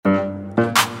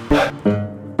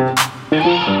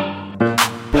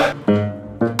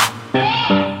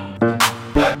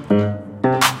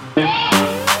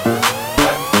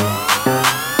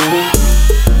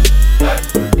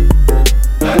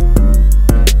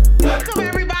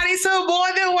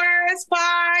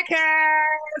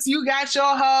You got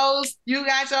your hoes. You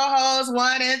got your hoes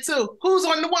 1 and 2. Who's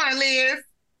on the one, Liz?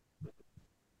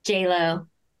 J-Lo.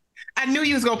 I knew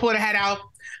you was gonna pull the hat out.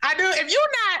 I do. If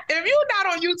you're not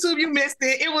on YouTube, you missed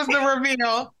it. It was the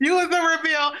reveal. You was the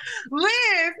reveal.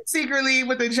 Liz secretly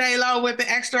with the J-Lo with the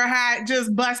extra hat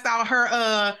just bust out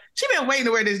her she been waiting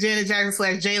to wear this Janet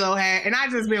Jackson / J-Lo hat, and I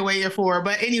just been waiting for her.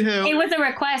 But anywho, it was a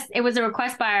request. It was a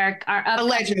request by our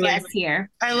upcoming guest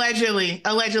here. Allegedly.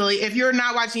 If you're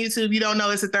not watching YouTube, you don't know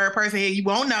it's a third person here. You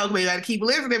won't know, but you got to keep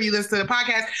listening if you listen to the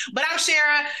podcast. But I'm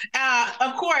Shara.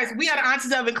 Of course, we are the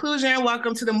Aunties of Inclusion.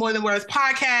 Welcome to the More Than Words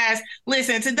podcast.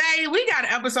 Listen, today we got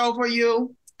an episode for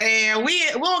you. And we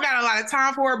don't got a lot of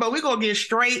time for it, but we're going to get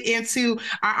straight into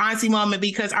our auntie moment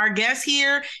because our guest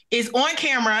here is on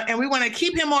camera and we want to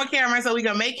keep him on camera so we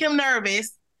can make him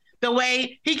nervous the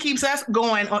way he keeps us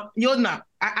going. You'll know.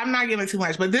 I'm not giving too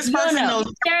much, but this person knows.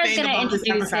 Sarah's going to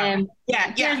introduce him.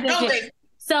 Yeah.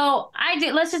 So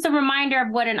let's just a reminder of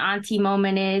what an auntie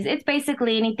moment is. It's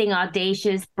basically anything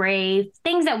audacious, brave,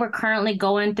 things that we're currently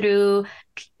going through,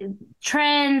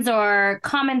 trends or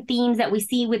common themes that we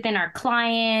see within our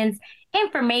clients,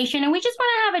 information, and we just want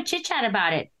to have a chit chat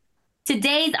about it.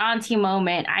 Today's auntie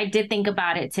moment, I did think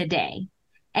about it today.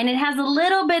 And it has a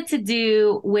little bit to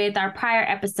do with our prior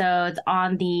episodes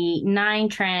on the 9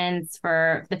 trends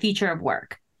for the future of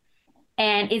work.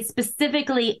 And it's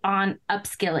specifically on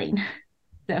upskilling.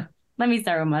 So let me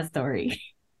start with my story.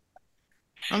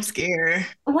 I'm scared.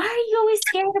 Why are you always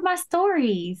scared of my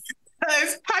stories?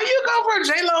 How you go from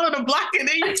J-Lo to the block and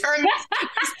then you turn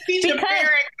the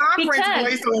parent conference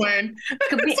voice on?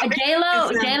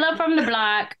 J-Lo from the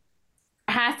block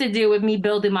has to do with me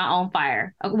building my own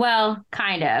fire. Well,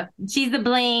 kind of. She's the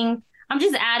bling. I'm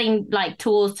just adding like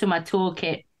tools to my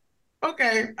toolkit.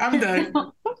 Okay, I'm done.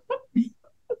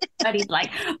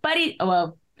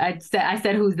 Well, I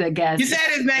said who's the guest. You said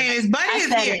his name is Buddy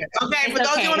is here. Okay, for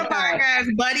those doing the podcast,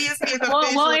 right. Buddy is here.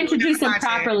 We'll introduce him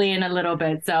properly in a little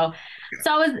bit. So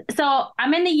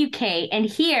I'm in the UK, and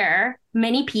here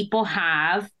many people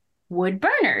have wood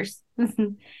burners.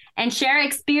 And Shara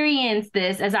experienced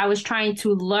this as I was trying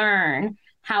to learn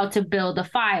how to build a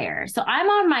fire. So I'm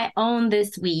on my own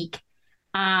this week.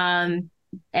 And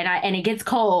it gets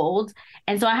cold.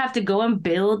 And so I have to go and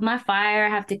build my fire. I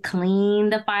have to clean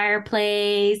the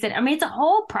fireplace. And I mean, it's a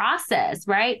whole process,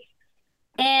 right?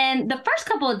 And the first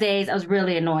couple of days I was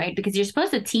really annoyed because you're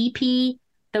supposed to TP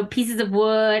the pieces of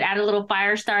wood, add a little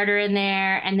fire starter in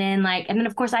there. And then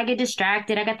of course I get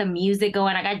distracted. I got the music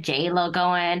going. I got J-Lo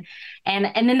going. And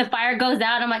then the fire goes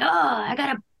out. I'm like, oh, I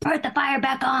got to put the fire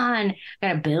back on.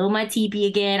 Gotta build my teepee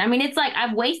again. I mean, it's like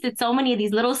I've wasted so many of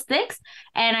these little sticks,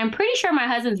 and I'm pretty sure my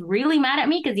husband's really mad at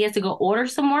me because he has to go order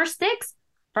some more sticks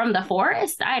from the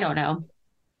forest. I don't know.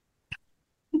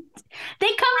 They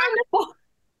come from the forest.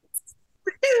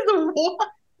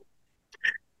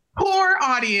 Poor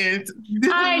audience.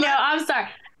 I know. I'm sorry.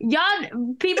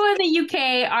 Y'all, people in the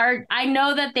UK I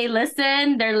know that they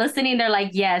listen. They're listening. They're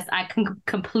like, yes, I can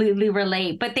completely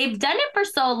relate. But they've done it for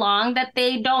so long that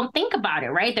they don't think about it,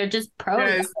 right? They're just pros.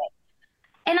 Yes.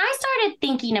 And I started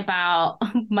thinking about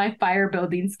my fire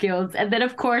building skills. And then,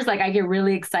 of course, I get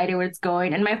really excited where it's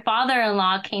going. And my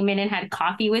father-in-law came in and had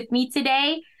coffee with me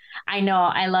today. I know.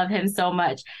 I love him so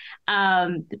much.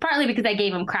 Partly because I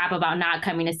gave him crap about not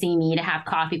coming to see me to have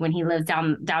coffee when he lives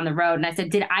down the road. And I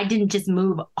said, I didn't just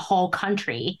move a whole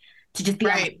country to just be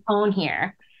on my own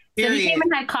here. Period. So he came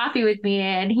and had coffee with me,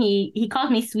 and he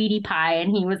called me Sweetie Pie,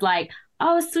 and he was like,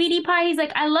 oh, Sweetie Pie. He's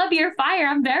like, I love your fire.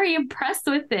 I'm very impressed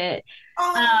with it.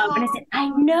 And I said, I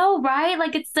know, right?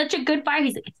 Like, it's such a good fire.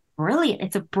 He's like, it's brilliant.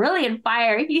 It's a brilliant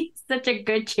fire. He's such a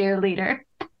good cheerleader.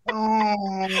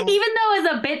 Even though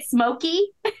it's a bit smoky.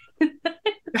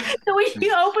 So when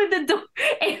you opened the door,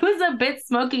 it was a bit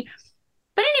smoky.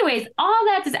 But anyways, all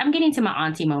that is, I'm getting to my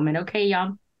auntie moment, okay,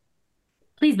 y'all?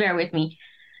 Please bear with me.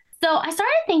 So I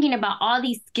started thinking about all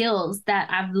these skills that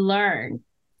I've learned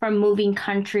from moving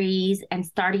countries and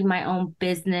starting my own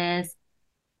business.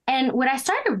 And what I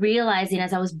started realizing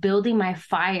as I was building my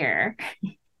fire,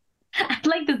 I had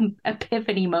like this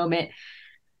epiphany moment.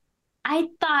 I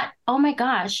thought, oh my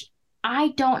gosh, I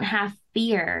don't have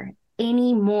fear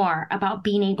anymore about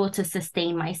being able to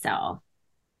sustain myself.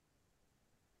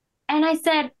 And I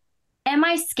said, am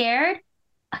I scared?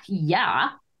 Yeah,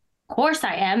 of course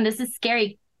I am. This is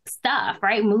scary stuff,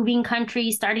 right? Moving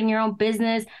countries, starting your own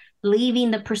business,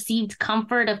 leaving the perceived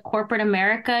comfort of corporate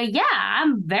America. Yeah,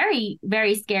 I'm very,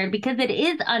 very scared because it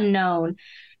is unknown.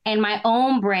 And my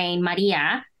own brain,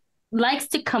 Maria, likes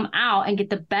to come out and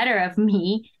get the better of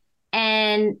me.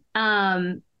 And,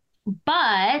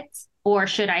 but, or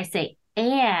should I say,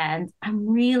 and I'm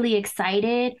really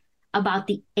excited about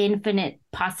the infinite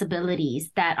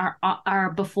possibilities that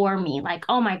are before me. Like,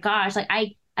 oh my gosh, like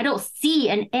I don't see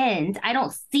an end. I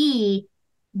don't see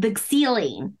the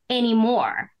ceiling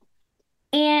anymore.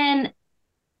 And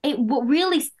what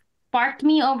really sparked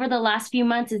me over the last few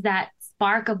months is that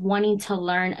spark of wanting to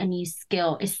learn a new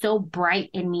skill is so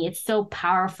bright in me. It's so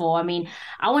powerful. I mean,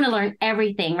 I want to learn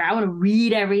everything, right? I want to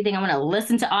read everything. I want to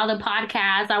listen to all the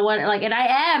podcasts. And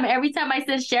I am. Every time I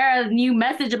send Shara a new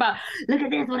message about, look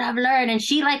at this, what I've learned. And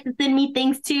she likes to send me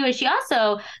things too. And she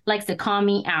also likes to call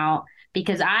me out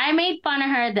because I made fun of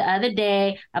her the other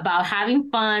day about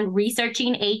having fun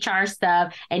researching HR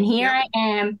stuff. And here I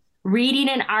am reading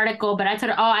an article, but I told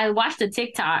her, oh, I watched a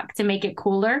TikTok to make it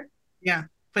cooler. Yeah.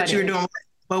 But you were doing,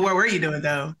 but what were you doing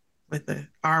though with the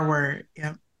R word?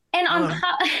 Yeah. And on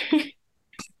top,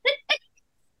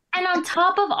 and on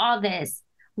top of all this,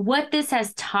 what this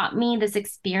has taught me, this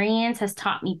experience has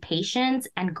taught me patience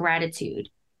and gratitude,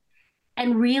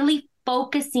 and really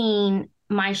focusing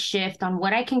my shift on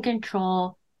what I can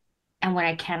control and what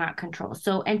I cannot control.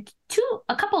 So, and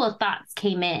a couple of thoughts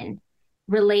came in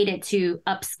related to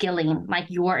upskilling, like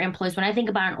your employees. When I think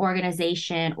about an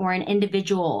organization or an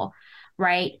individual,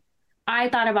 right? I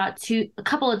thought about a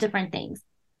couple of different things.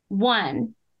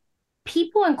 One,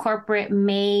 people in corporate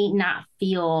may not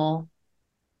feel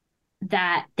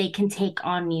that they can take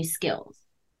on new skills.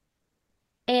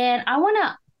 And I want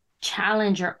to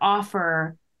challenge or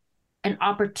offer an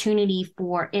opportunity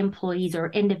for employees or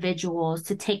individuals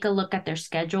to take a look at their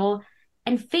schedule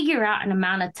and figure out an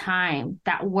amount of time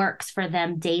that works for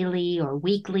them daily or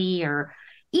weekly, or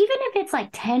even if it's like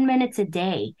 10 minutes a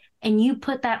day, and you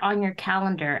put that on your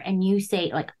calendar and you say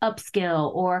like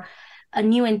upskill or a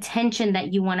new intention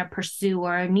that you want to pursue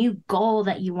or a new goal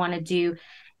that you want to do,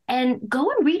 and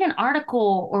go and read an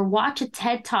article or watch a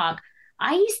TED Talk.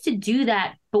 I used to do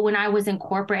that, but when I was in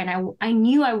corporate and I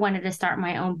knew I wanted to start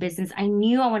my own business, I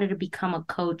knew I wanted to become a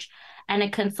coach and a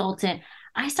consultant.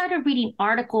 I started reading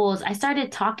articles. I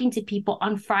started talking to people.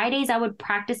 On Fridays, I would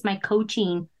practice my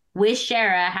coaching with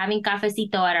Shara, having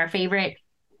cafecito at our favorite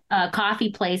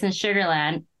coffee place in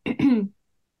Sugarland. And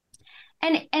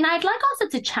I'd like also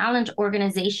to challenge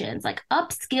organizations, like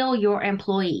upskill your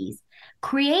employees,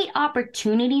 create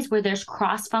opportunities where there's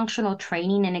cross-functional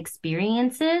training and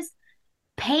experiences,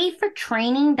 pay for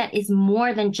training that is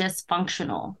more than just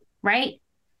functional, right?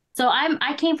 So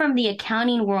I came from the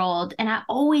accounting world, and I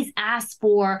always asked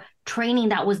for training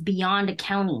that was beyond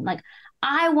accounting. Like,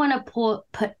 I want to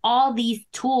put all these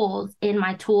tools in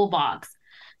my toolbox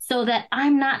so that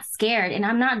I'm not scared and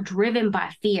I'm not driven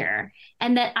by fear,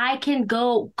 and that I can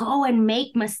go and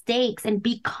make mistakes and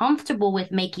be comfortable with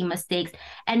making mistakes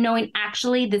and knowing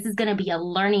actually this is going to be a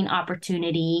learning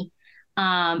opportunity.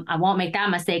 I won't make that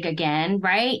mistake again,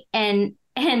 right? And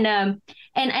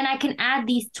I can add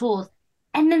these tools.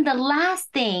 And then the last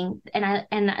thing,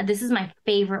 and this is my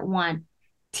favorite one,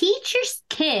 teach your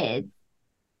kids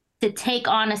to take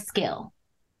on a skill.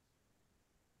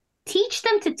 Teach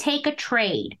them to take a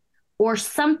trade or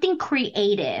something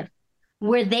creative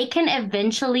where they can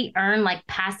eventually earn like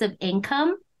passive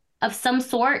income of some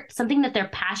sort, something that they're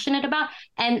passionate about.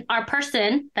 And our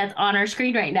person that's on our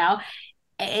screen right now,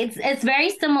 it's very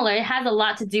similar. It has a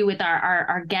lot to do with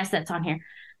our guest that's on here.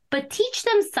 But teach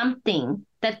them something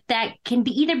that can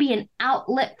either be an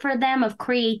outlet for them of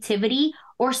creativity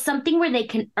or something where they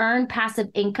can earn passive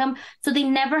income, so they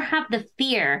never have the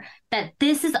fear that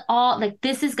this is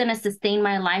going to sustain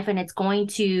my life, and it's going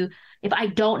to, if I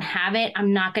don't have it,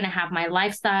 I'm not going to have my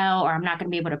lifestyle, or I'm not going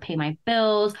to be able to pay my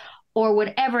bills, or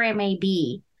whatever it may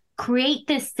be. Create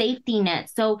this safety net.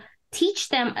 So teach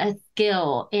them a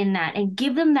skill in that and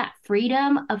give them that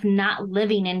freedom of not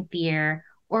living in fear,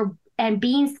 and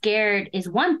being scared is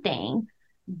one thing,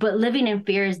 but living in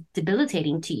fear is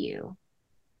debilitating to you.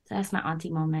 So that's my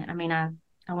auntie moment. I mean, I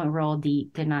went real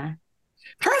deep, didn't I?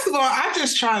 First of all, I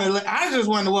just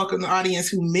wanted to welcome the audience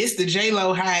who missed the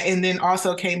J-Lo hat and then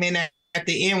also came in at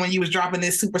the end when you was dropping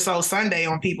this Super Soul Sunday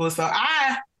on people. So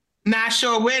I'm not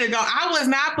sure where to go. I was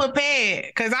not prepared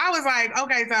because I was like,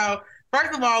 okay, so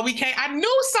first of all, I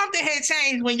knew something had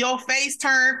changed when your face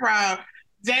turned from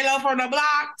J-Lo from the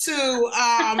block to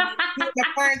the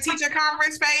parent teacher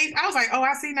conference phase. I was like, oh,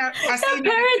 I see now. The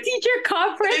parent teacher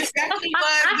conference. It definitely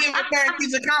was giving parent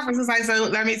teacher conference.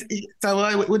 It's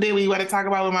like, what did we want to talk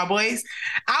about with my boys?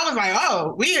 I was like,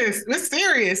 oh, we're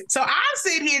serious. So I'm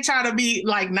sitting here trying to be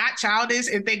like not childish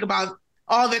and think about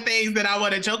all the things that I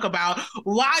want to joke about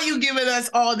while you giving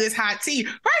us all this hot tea.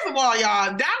 First of all,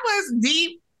 y'all, that was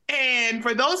deep. And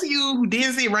for those of you who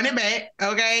didn't see, run it back,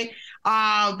 okay?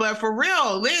 But for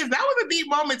real, Liz, that was a deep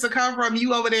moment to come from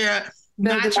you over there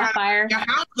Building a fire. Your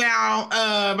house down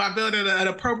by building an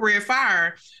appropriate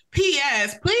fire.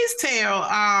 P.S. Please tell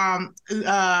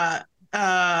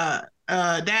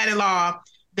dad-in-law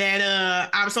that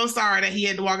I'm so sorry that he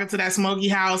had to walk into that smoky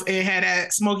house and had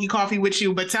that smoky coffee with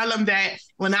you. But tell him that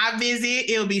when I visit,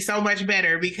 it'll be so much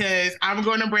better because I'm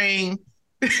going to bring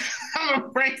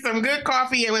some good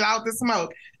coffee and without the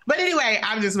smoke. But anyway,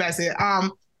 I'm just messing.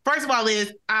 First of all,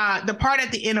 is the part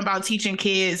at the end about teaching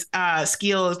kids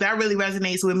skills that really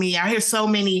resonates with me. I hear so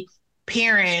many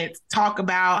parents talk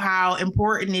about how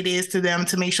important it is to them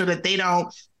to make sure that they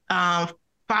don't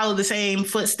follow the same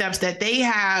footsteps that they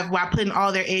have while putting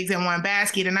all their eggs in one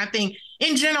basket. And I think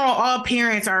in general, all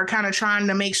parents are kind of trying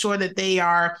to make sure that they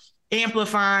are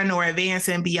amplifying or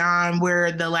advancing beyond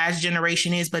where the last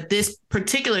generation is. But this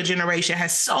particular generation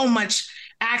has so much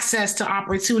access to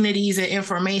opportunities and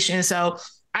information. So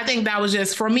I think that was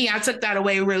just, for me, I took that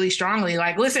away really strongly.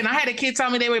 Like, listen, I had a kid tell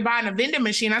me they were buying a vending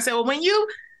machine. I said, well, when you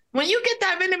get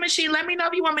that vending machine, let me know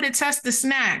if you want me to test the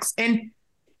snacks. And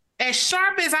as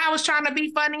sharp as I was trying to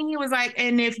be funny, he was like,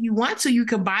 and if you want to, you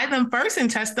could buy them first and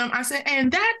test them. I said,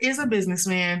 and that is a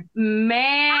businessman.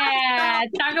 Man,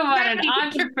 talk about an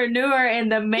entrepreneur in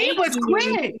the making. He was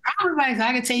quick. I was like,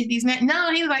 I could taste these snacks.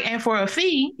 No, he was like, and for a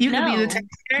fee, you could be the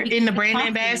tester in the brand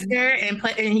ambassador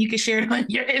and you can share it on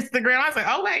your Instagram. I was like,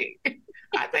 oh, wait.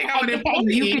 I think I would have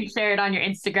you could share it on your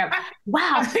Instagram.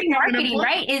 Wow, free marketing,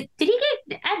 right? Did he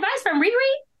get advice from Riri?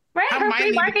 Right? Her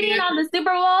free marketing on the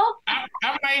Super Bowl?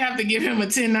 I might have to give him a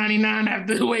 1099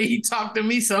 after the way he talked to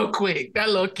me so quick. That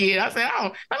little kid. I said,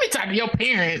 oh, let me talk to your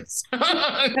parents.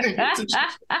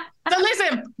 So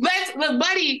listen, look,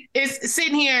 Buddy is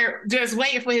sitting here just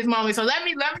waiting for his moment. So let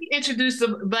me introduce the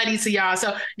Buddy to y'all.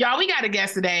 So y'all, we got a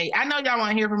guest today. I know y'all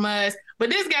want to hear from us, but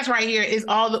this guest right here is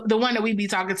all the one that we be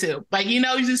talking to. Like, you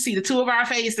just see the two of our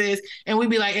faces and we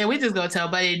be like, hey, we just go tell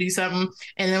Buddy to do something.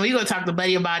 And then we go talk to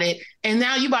Buddy about it. And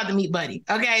now you about to meet Buddy.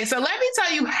 Okay. So let me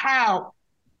tell you how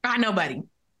I know Buddy.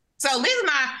 So this is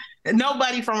not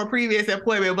nobody from a previous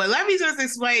employment, but let me just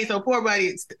explain. So poor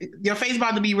Buddy, your face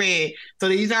about to be red. So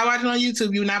that you're not watching on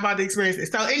YouTube, you're not about to experience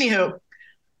it. So anywho,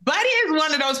 Buddy is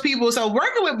one of those people. So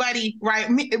working with Buddy, right?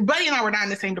 Buddy and I were not in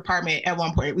the same department at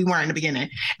one point. We weren't in the beginning.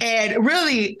 And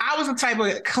really, I was the type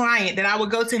of client that I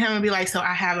would go to him and be like, so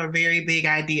I have a very big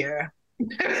idea.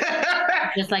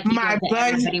 Just like my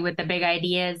budget, everybody with the big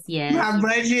ideas. Yeah. My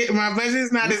budget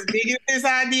is not as big as this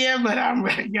idea, but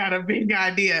I got a big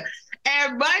idea.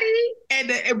 And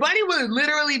Buddy would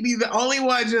literally be the only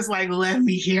one just like, let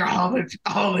me hear all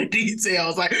the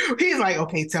details. Like, he's like,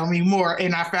 okay, tell me more.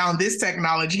 And I found this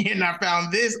technology and I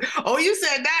found this. Oh, you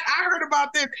said that? I heard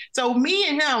about this. So me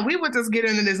and him, we would just get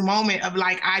into this moment of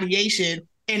like ideation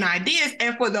and ideas.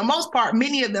 And for the most part,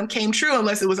 many of them came true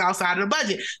unless it was outside of the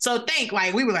budget. So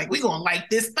we were like, we're going to light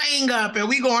this thing up and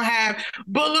we're going to have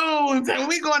balloons and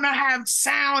we're going to have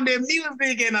sound and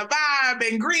music and a vibe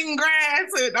and green grass.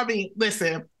 And, I mean,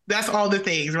 listen, that's all the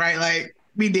things, right? Like,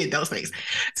 we did those things.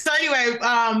 So anyway,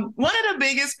 one of the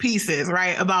biggest pieces,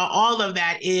 right, about all of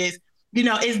that is,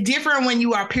 it's different when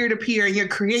you are peer-to-peer and you're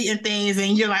creating things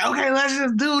and you're like, okay, let's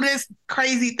just do this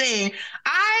crazy thing.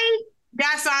 I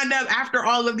got signed up after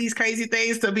all of these crazy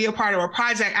things to be a part of a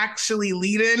project, actually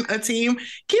leading a team.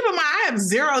 Keep in mind, I have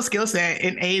zero skill set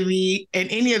in AV and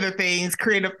any of the things,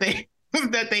 creative things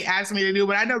that they asked me to do,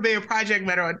 but I know being a project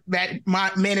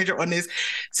manager on this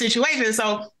situation.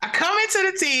 So I come into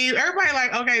the team, everybody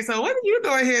like, okay, so what are you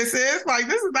doing here, sis? Like,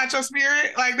 this is not your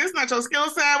spirit. Like, this is not your skill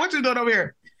set. What you doing over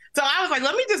here? So I was like,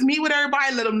 let me just meet with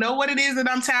everybody, let them know what it is that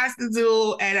I'm tasked to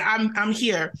do, and I'm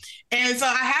here. And so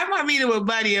I have my meeting with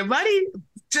Buddy, and Buddy,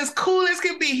 just cool as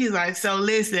can be, he's like, so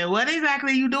listen, what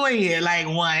exactly are you doing here? Like,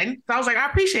 one. So I was like, I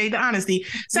appreciate the honesty.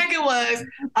 Second was,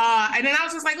 and then I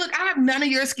was just like, look, I have none of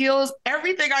your skills.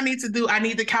 Everything I need to do, I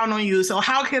need to count on you. So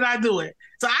how can I do it?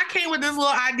 So I came with this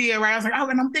little idea, right? I was like, oh,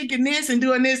 and I'm thinking this and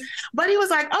doing this. But he was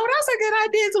like, oh, that's a good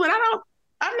idea too. And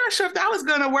I'm not sure if that was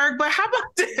going to work, but how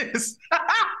about this?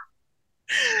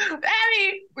 I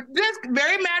mean, just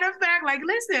very matter of fact, like,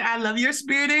 listen, I love your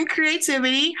spirit and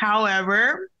creativity.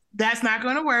 However, that's not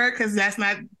going to work because that's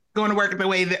not going to work the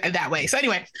way that way. So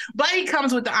anyway, Buddy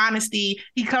comes with the honesty.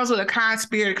 He comes with a kind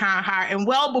spirit, kind heart. And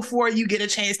well before you get a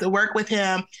chance to work with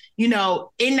him, in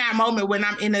that moment when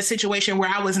I'm in a situation where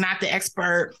I was not the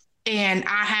expert and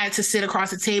I had to sit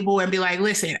across the table and be like,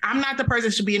 listen, I'm not the person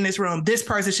who should be in this room. This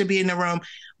person should be in the room.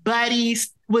 Buddy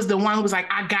was the one who was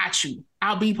like, I got you.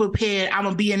 I'll be prepared. I'm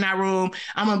going to be in that room.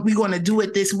 We're going to do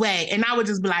it this way. And I would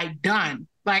just be like, done.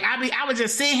 Like, I would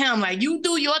just send him like, you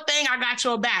do your thing. I got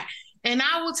your back. And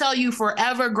I will tell you,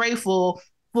 forever grateful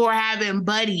for having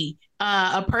Buddy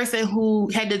a person who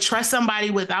had to trust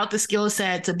somebody without the skill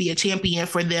set to be a champion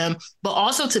for them, but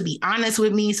also to be honest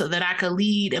with me so that I could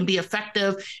lead and be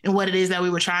effective in what it is that we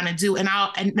were trying to do.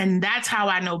 And that's how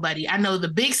I know Buddy. I know the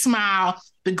big smile,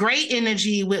 the great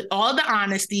energy with all the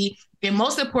honesty, and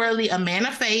most importantly, a man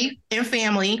of faith and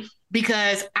family.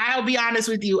 Because I'll be honest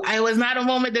with you, it was not a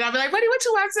moment that I'll be like, Buddy, what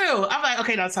you want to? I'm like,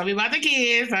 okay, now tell me about the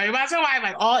kids, tell me about your wife,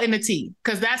 like all in the tea.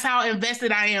 Because that's how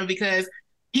invested I am, because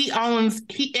he owns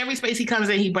every space he comes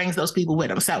in, he brings those people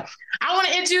with him. So I want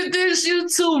to introduce you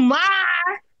to my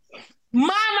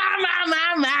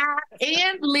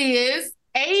and Liz,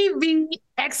 AV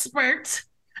expert.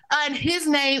 And his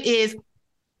name is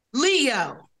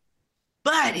Leo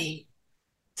Buddy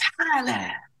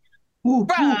Tyler.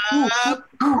 From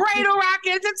CradleRock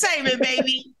Entertainment,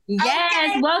 baby.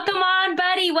 Yes, okay. Welcome on,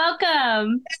 Buddy.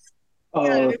 Welcome.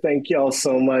 Oh, thank y'all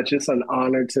so much. It's an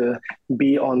honor to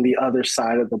be on the other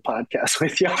side of the podcast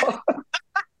with y'all.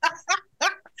 How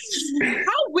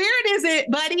weird is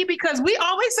it, Buddy? Because we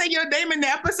always say your name in the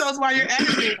episodes while you're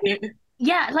editing it.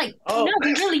 Yeah, like, no,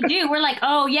 we really do. We're like,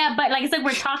 oh, yeah, but like, it's like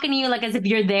we're talking to you like as if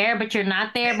you're there, but you're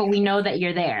not there, but we know that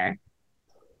you're there.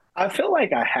 I feel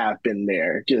like I have been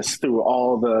there just through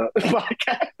all the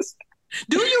podcasts.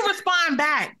 Do you respond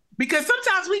back? Because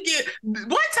sometimes we get, one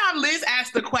time Liz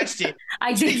asked the question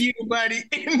to you, Buddy,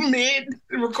 in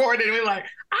mid-recording. We're like,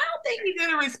 I don't think he's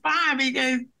going to respond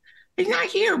because he's not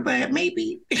here, but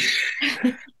maybe.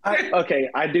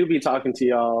 I do be talking to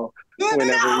y'all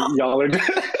whenever y'all are doing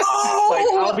like,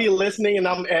 I'll be listening and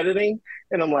I'm editing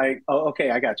and I'm like, oh,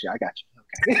 okay, I got you.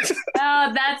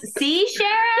 Oh, see,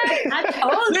 Sharon? I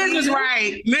told you. Liz was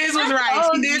right.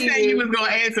 She did say he was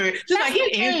going to answer it. She's like,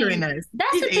 he's answering us.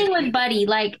 That's the thing with Buddy.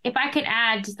 Like, if I could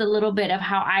add just a little bit of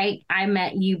how I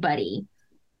met you, Buddy,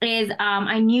 is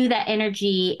I knew that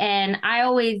energy. And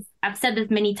I've said this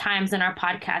many times in our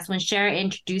podcast, when Sharon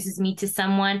introduces me to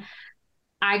someone,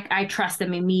 I trust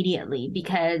them immediately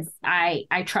because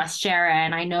I trust Sharon.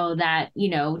 And I know that, you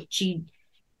know, she's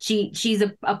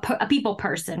a people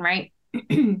person, right?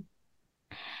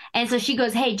 And so she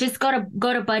goes, hey, just go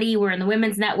to Buddy. We're in the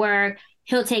Women's Network.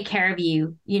 He'll take care of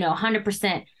you,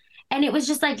 100%. And it was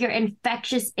just like your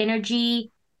infectious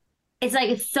energy. It's like,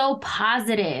 it's so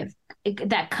positive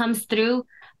that comes through,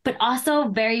 but also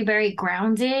very, very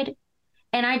grounded.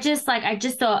 And I just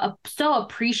so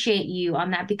appreciate you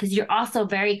on that, because you're also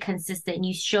very consistent.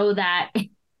 You show that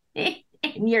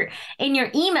in your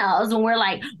emails when we're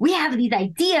like, we have these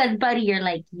ideas, Buddy. You're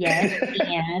like, yes,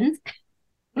 and.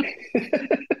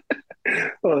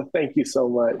 Well, thank you so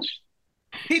much.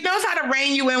 He knows how to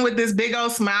rein you in with this big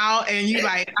old smile, and you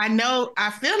like, I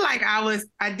feel like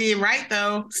I did right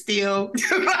though, still.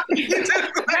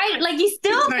 Right? Like you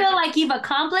still feel like you've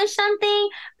accomplished something,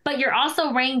 but you're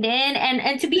also reined in.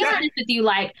 And to be honest with you,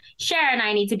 like Sharon and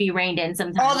I need to be reined in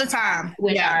sometimes. All the time.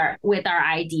 With our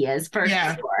ideas, for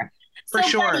sure. For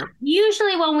sure. Buddy,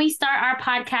 usually when we start our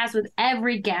podcast with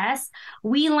every guest,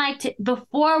 we like to,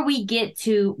 before we get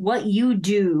to what you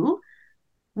do,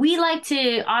 we like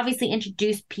to obviously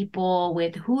introduce people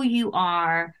with who you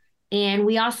are. And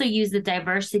we also use the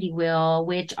diversity wheel,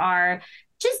 which are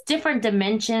just different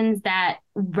dimensions that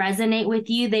resonate with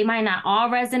you. They might not all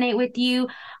resonate with you,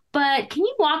 but can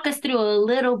you walk us through a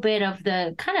little bit of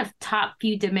the kind of top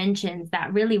few dimensions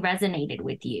that really resonated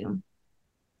with you?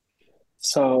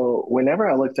 So whenever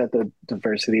I looked at the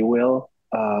diversity wheel,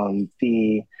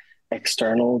 the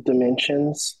external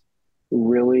dimensions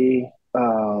really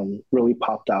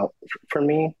popped out for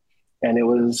me. And it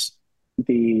was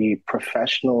the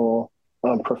profession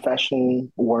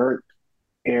work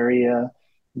area,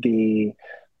 the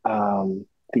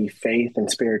faith and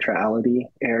spirituality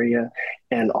area,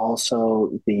 and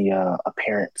also the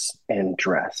appearance and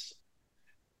dress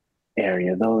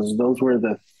area. Those were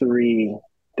the three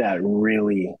that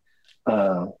really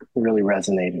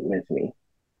resonated with me.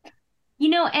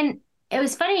 And it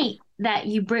was funny that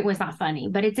well, it's not funny,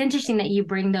 but it's interesting that you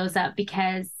bring those up,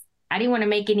 because I didn't want to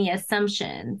make any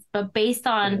assumptions, but based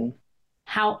on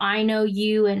how I know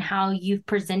you and how you've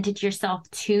presented yourself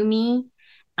to me,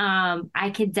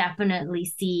 I could definitely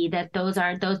see that those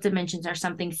dimensions are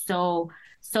something so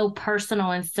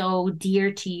personal and so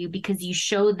dear to you, because you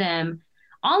show them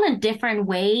all in different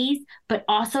ways, but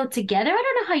also together. I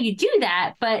don't know how you do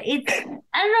that, but I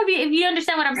don't know if you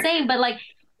understand what I'm saying, but like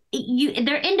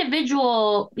they're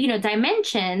individual,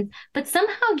 dimensions, but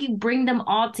somehow you bring them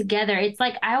all together. It's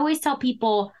like, I always tell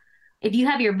people, if you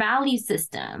have your value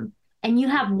system and you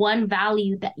have one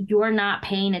value that you're not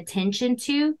paying attention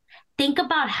to, think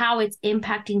about how it's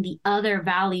impacting the other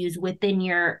values within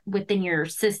your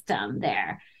system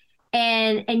there.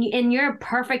 And you're a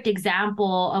perfect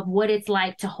example of what it's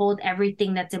like to hold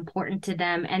everything that's important to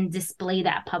them and display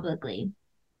that publicly.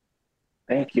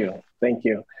 Thank you. Thank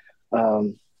you.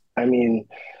 I mean,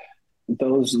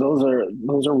 those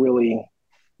are really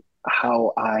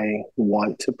how I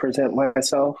want to present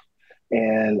myself.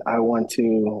 And I want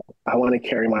to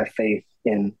carry my faith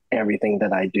in everything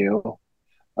that I do.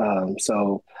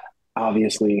 So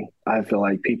obviously I feel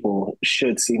like people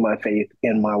should see my faith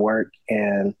in my work,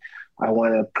 and I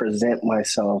want to present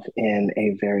myself in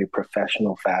a very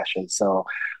professional fashion. So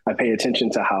I pay attention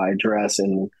to how I dress,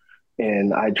 and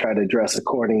I try to dress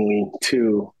accordingly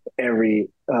to every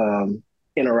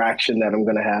interaction that I'm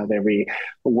going to have, every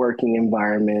working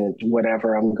environment,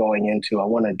 whatever I'm going into. I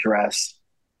want to dress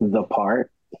the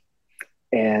part.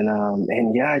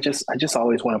 And yeah, I just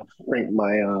always want to bring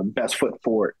my best foot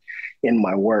forward in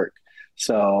my work.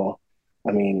 So,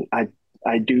 I mean,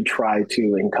 I do try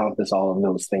to encompass all of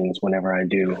those things whenever I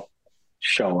do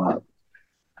show up.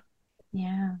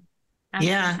 Yeah.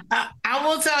 Yeah, I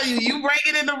will tell you, you bring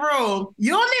it in the room.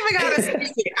 You don't even gotta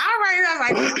speak it. I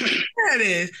was like, there it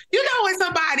is. You know, when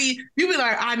somebody, you be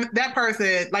like, that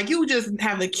person, like you just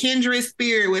have a kindred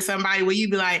spirit with somebody where you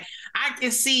be like, I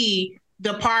can see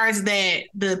the parts that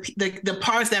the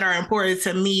parts that are important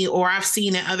to me, or I've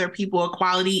seen in other people, a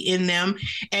quality in them.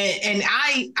 And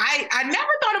I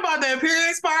never thought about the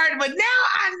appearance part, but now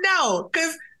I know,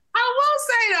 because I will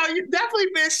say though, you've definitely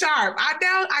been sharp.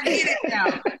 I get it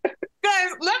now.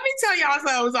 Because let me tell y'all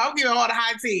something. So I'll give you all the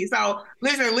hot tea. So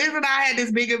listen, Liz and I had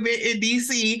this big event in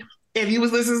DC. If you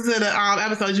was listening to the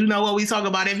episode, you know what we talk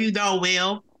about. If you don't,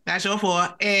 well, that's your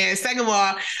fault. And second of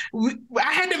all,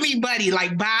 I had to meet Buddy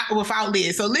like without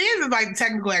Liz. So Liz is like the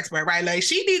technical expert, right? Like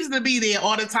she needs to be there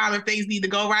all the time if things need to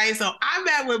go right. So I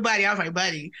met with Buddy. I was like,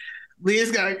 Buddy,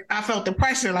 Liz I felt the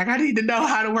pressure. Like I need to know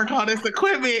how to work all this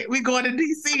equipment. We going to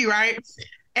DC, right?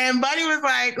 And Buddy was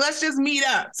like, let's just meet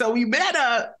up. So we met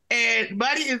up, and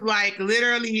Buddy is like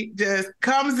literally just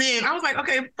comes in. I was like,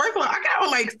 okay, first of all, I got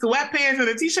on like sweatpants and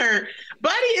a t-shirt.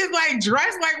 Buddy is like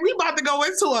dressed like we about to go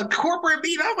into a corporate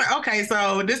meeting. I was like, okay,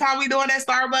 so this how we doing at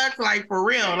Starbucks? Like for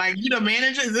real? Like you the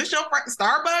manager? Is this your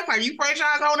Starbucks? Like you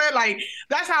franchise owner? Like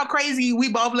that's how crazy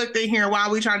we both looked in here while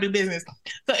we trying to do business.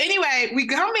 So anyway, we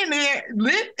come in there,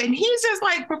 and he's just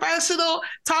like professional,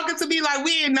 talking to me like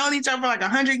we ain't known each other for like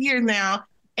 100 years now.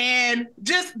 And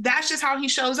that's just how he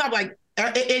shows up. Like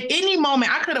at any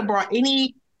moment, I could have brought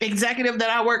any executive that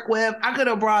I work with. I could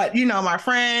have brought, my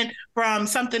friend from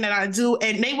something that I do,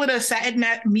 and they would have sat in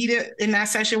that meeting, in that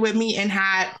session with me, and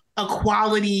had a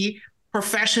quality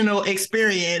professional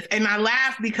experience. And I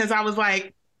laughed because I was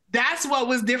like, that's what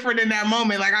was different in that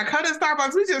moment. Like I come to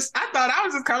Starbucks, I thought I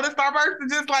was just coming to Starbucks to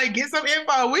just like get some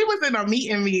info. We was in a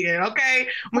meeting, okay?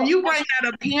 When you bring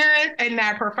that appearance and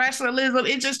that professionalism,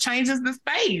 it just changes the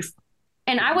space.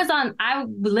 And I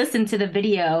listened to the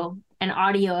video and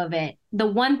audio of it. The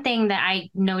one thing that I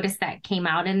noticed that came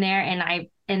out in there,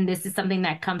 and this is something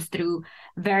that comes through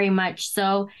very much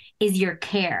so, is your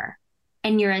care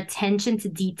and your attention to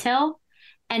detail.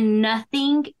 And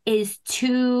nothing is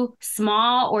too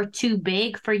small or too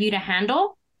big for you to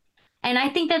handle. And I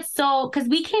think that's so, because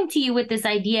we came to you with this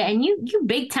idea, and you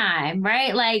big time,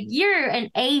 right? Like you're an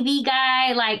AV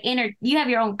guy, like you have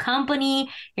your own company,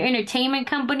 your entertainment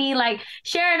company. Like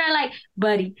Sharon and I, like,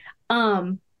 Buddy,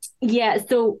 yeah,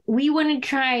 so we want to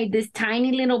try this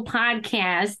tiny little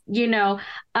podcast.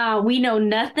 We know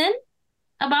nothing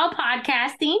about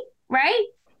podcasting, right?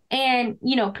 And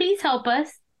please help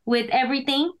us with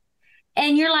everything.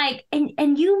 And you're like,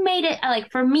 and you made it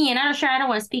like, for me, and I'm sure I don't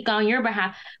want to speak on your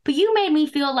behalf, but you made me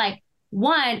feel like,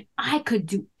 one, I could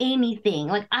do anything.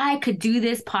 Like I could do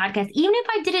this podcast, even if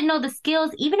I didn't know the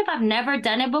skills, even if I've never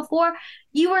done it before.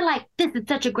 You were like, this is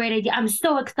such a great idea. I'm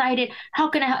so excited. How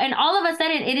can I help? And all of a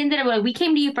sudden it ended up like we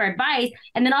came to you for advice.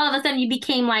 And then all of a sudden you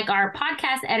became like our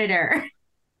podcast editor.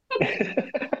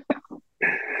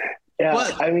 Yeah.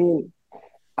 What? I mean,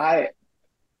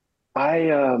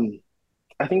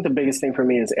 I think the biggest thing for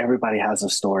me is everybody has a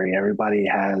story. Everybody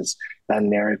has a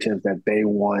narrative that they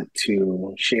want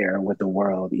to share with the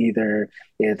world. Either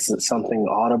it's something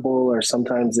audible, or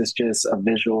sometimes it's just a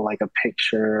visual, like a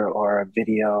picture or a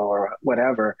video or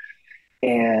whatever.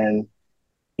 And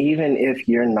even if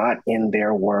you're not in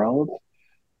their world,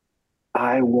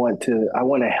 I want to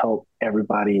help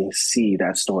everybody see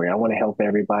that story. I want to help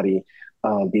everybody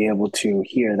be able to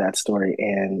hear that story.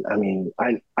 And I mean,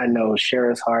 I know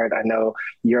Shara's heart. I know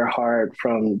your heart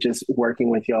from just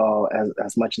working with y'all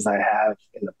as much as I have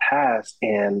in the past.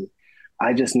 And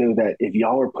I just knew that if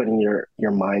y'all were putting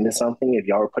your mind to something, if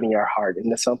y'all were putting your heart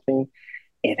into something,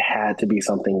 it had to be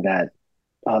something that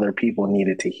other people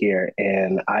needed to hear.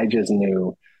 And I just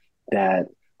knew that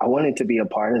I wanted to be a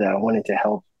part of that. I wanted to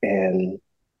help and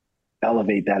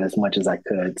elevate that as much as I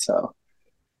could. So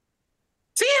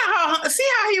See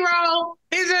how he roll?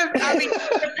 It's just, I mean,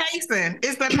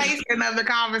 it's the pacing of the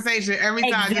conversation every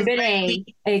time. Just from Exhibiting.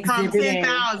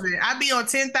 10,000. I'd be on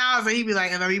 10,000. He'd be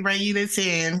like, let me bring you to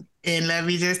 10. And let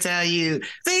me just tell you,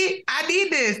 see, I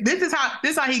need this. This is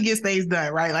how he gets things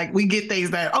done, right? Like we get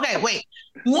things done. Okay, wait.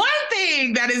 One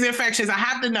thing that is infectious, I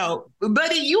have to know,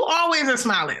 buddy, you always are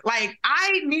smiling. Like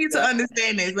I need to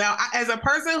understand this. Now, as a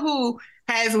person who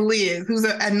has Liz, who's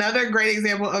another great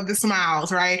example of the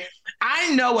smiles, right?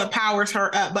 I know what powers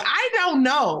her up, but I don't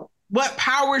know what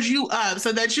powers you up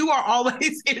so that you are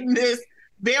always in this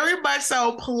very much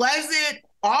so pleasant,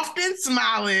 often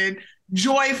smiling,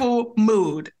 joyful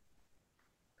mood.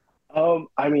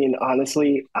 I mean,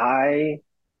 honestly, I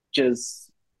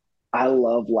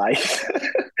love life.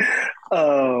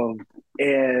 um,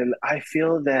 and I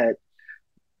feel that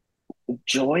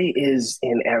joy is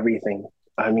in everything.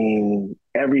 I mean,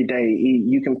 every day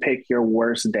you can pick your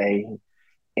worst day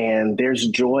and there's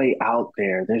joy out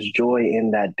there. There's joy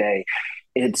in that day.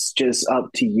 It's just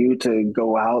up to you to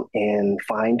go out and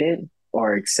find it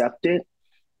or accept it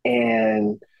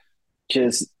and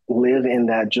just live in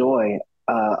that joy.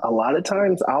 A lot of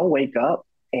times I'll wake up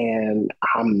and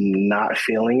I'm not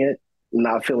feeling it,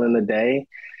 not feeling the day,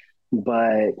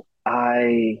 but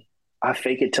I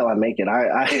fake it till I make it.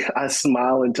 I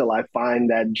smile until I find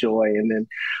that joy, and then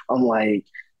I'm like,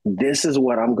 this is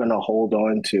what I'm gonna hold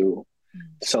on to,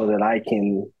 so that I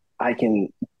can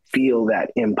feel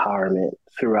that empowerment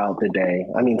throughout the day.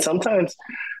 I mean, sometimes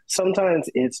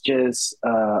it's just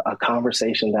a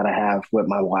conversation that I have with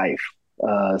my wife.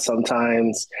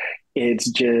 Sometimes it's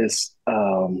just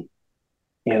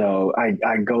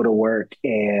I go to work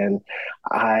and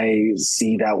I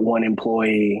see that one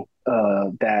employee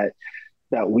that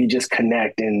we just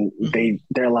connect, and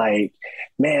they're like,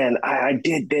 man, I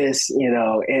did this,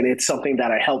 and it's something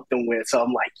that I helped them with. So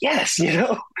I'm like, yes,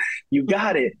 you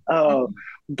got it.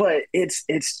 But it's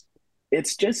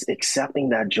just accepting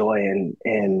that joy,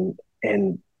 and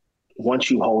once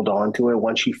you hold on to it,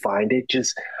 once you find it,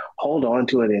 just hold on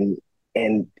to it,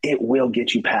 and it will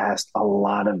get you past a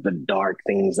lot of the dark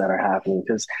things that are happening.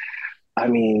 Because I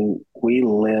mean, we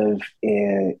live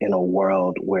in a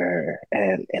world where,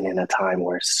 and in a time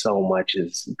where so much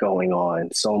is going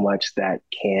on, so much that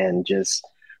can just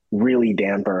really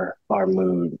damper our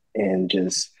mood. And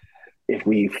just, if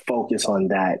we focus on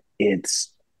that,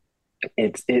 it's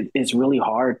really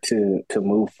hard to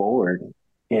move forward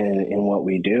in what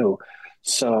we do.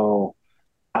 So,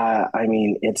 I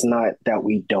mean, it's not that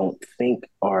we don't think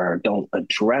or don't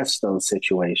address those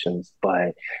situations,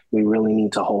 but we really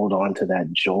need to hold on to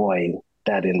that joy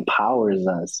that empowers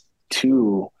us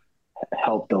to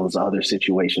help those other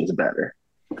situations better.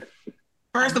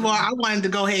 First of all, I wanted to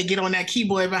go ahead and get on that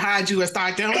keyboard behind you and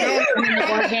start doing the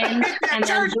organ and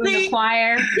church beat. The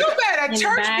choir. You better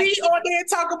church beat on there and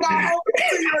talk about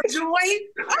holding your joy.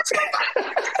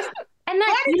 And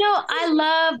that,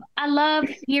 I love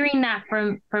hearing that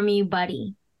from you,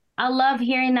 buddy. I love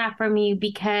hearing that from you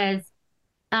because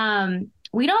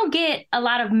we don't get a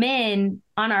lot of men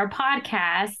on our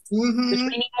podcast. Which we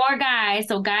need more guys.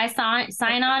 So guys,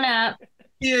 sign on up.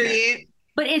 Period.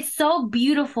 But it's so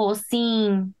beautiful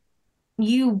seeing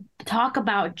you talk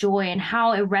about joy and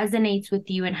how it resonates with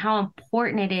you and how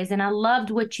important it is. And I loved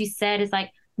what you said is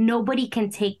like, nobody can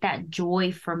take that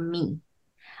joy from me.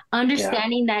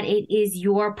 Understanding that it is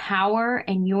your power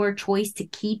and your choice to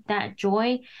keep that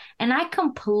joy. And I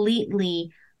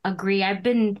completely agree. I've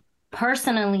been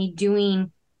personally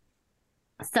doing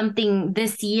something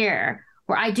this year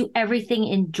where I do everything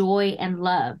in joy and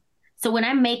love. So when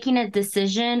I'm making a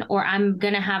decision or I'm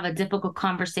going to have a difficult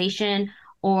conversation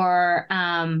or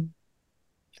a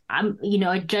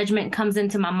judgment comes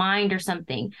into my mind or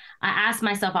something, I ask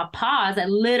myself, I pause, I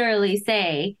literally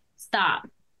say, stop.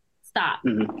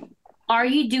 Mm-hmm. Are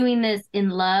you doing this in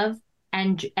love?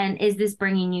 And is this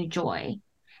bringing you joy?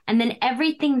 And then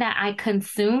everything that I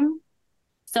consume.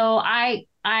 So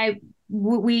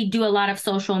we do a lot of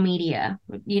social media,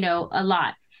 a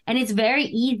lot. And it's very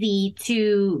easy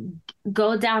to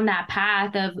go down that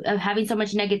path of having so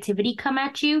much negativity come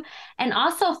at you and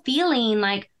also feeling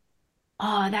like,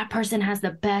 oh, that person has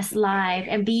the best life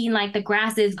and being like the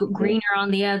grass is greener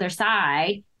on the other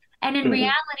side. And in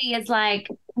reality, it's like,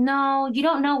 no, you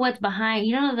don't know what's behind.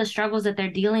 You don't know the struggles that they're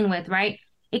dealing with, right?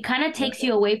 It kind of takes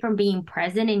you away from being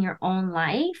present in your own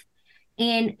life.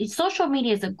 And social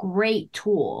media is a great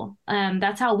tool.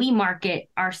 That's how we market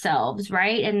ourselves,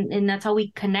 right? And that's how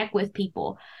we connect with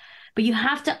people. but you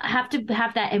have to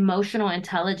have that emotional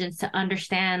intelligence to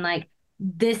understand, like,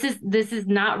 this is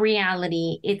not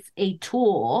reality. It's a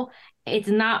tool. It's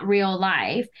not real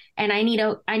life. And I need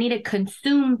to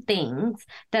consume things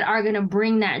that are going to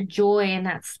bring that joy and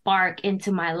that spark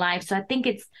into my life. So I think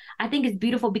it's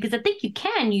beautiful, because I think you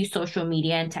can use social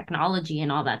media and technology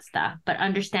and all that stuff, but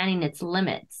understanding its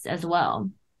limits as well.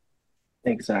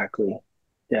 Exactly.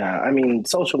 Yeah. I mean,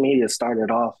 social media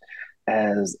started off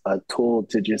as a tool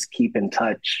to just keep in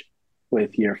touch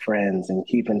with your friends and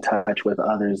keep in touch with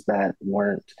others that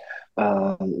weren't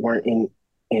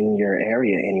in your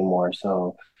area anymore.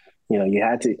 So, you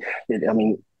had to, I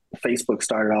mean, Facebook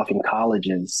started off in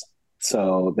colleges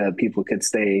so that people could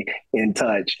stay in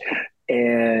touch.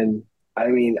 And I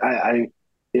mean,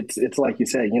 it's like you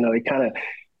said, it kind of,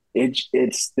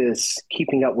 it's this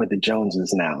keeping up with the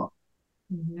Joneses now,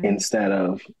 instead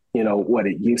of, what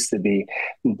it used to be.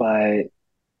 But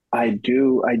I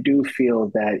do feel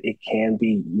that it can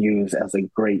be used as a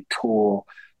great tool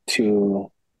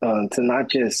to not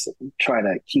just try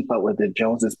to keep up with the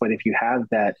Joneses, but if you have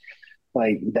that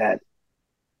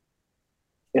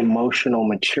emotional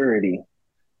maturity,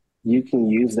 you can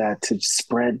use that to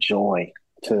spread joy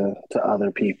to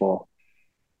other people.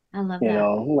 I love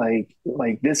that.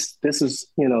 Like this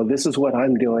is what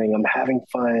I'm doing. I'm having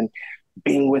fun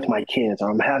being with my kids, or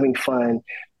I'm having fun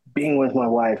being with my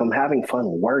wife. I'm having fun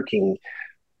working.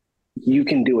 You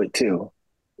can do it too.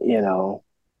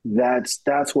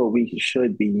 That's what we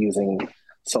should be using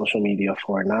social media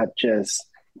for, not just,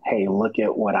 hey, look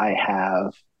at what I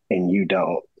have and you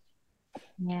don't.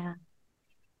 Yeah.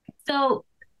 So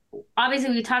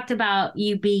obviously we talked about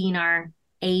you being our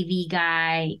AV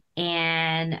guy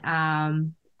and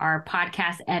our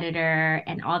podcast editor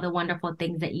and all the wonderful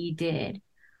things that you did.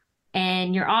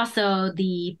 And you're also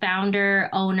the founder,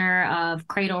 owner of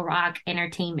CradleRock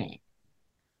Entertainment.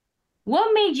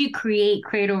 What made you create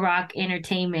CradleRock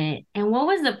Entertainment, and what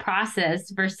was the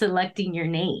process for selecting your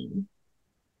name?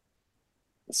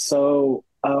 So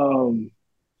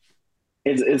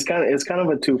it's kind of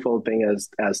a twofold thing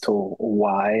as to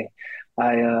why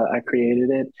I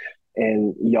created it,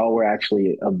 and y'all were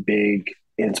actually a big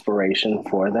inspiration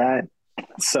for that.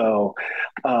 So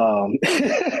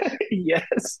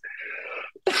yes.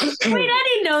 Wait, I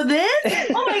didn't know this.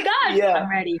 Oh my gosh. Yeah. I'm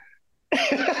ready.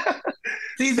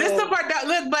 See, this the part that,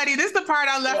 look, buddy, this the part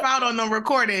I left out on the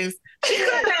recordings. She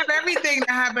couldn't have everything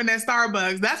that happened at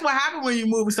Starbucks. That's what happened when you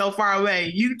move so far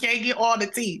away. You can't get all the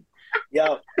tea.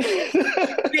 Yep. See,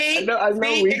 I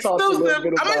know we talked a little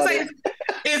bit about I'm gonna say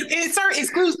it's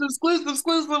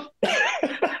exclusive.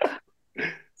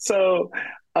 So,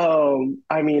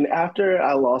 I mean, after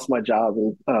I lost my job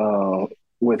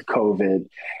with COVID,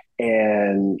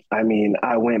 and I mean,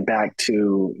 I went back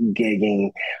to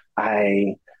gigging.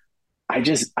 I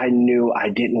knew I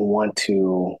didn't want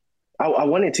to. I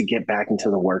wanted to get back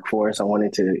into the workforce. I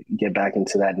wanted to get back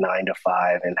into that 9 to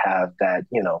 5 and have that,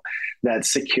 that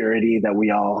security that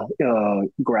we all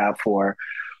grab for.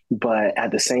 But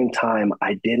at the same time,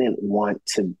 I didn't want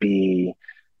to be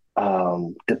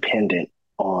dependent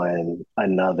on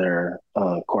another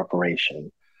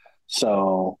corporation.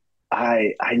 So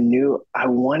I knew I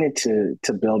wanted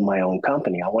to build my own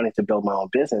company. I wanted to build my own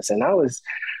business, and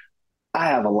I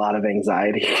have a lot of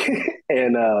anxiety.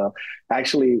 And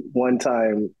actually, one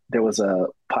time there was a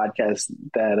podcast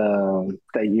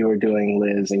that you were doing,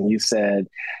 Liz, and you said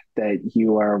that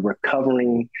you are a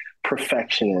recovering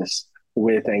perfectionist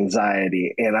with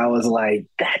anxiety. And I was like,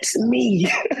 that's me.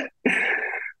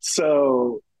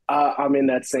 So I'm in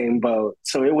that same boat.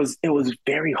 So it was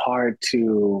very hard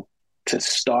to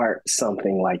start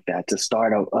something like that, to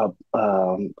start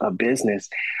a business.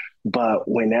 But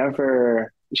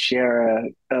whenever Shara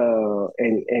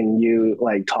and you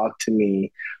talk to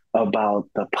me about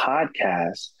the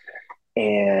podcast,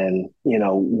 and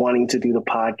wanting to do the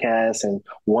podcast and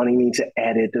wanting me to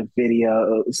edit the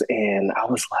videos, and I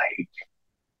was like,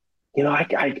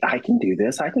 I can do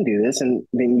this. I can do this. And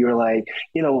then you're like,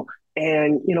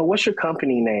 what's your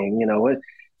company name? What?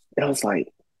 And I was like,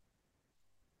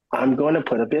 I'm going to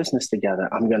put a business together.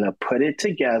 I'm going to put it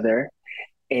together,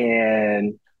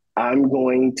 and I'm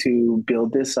going to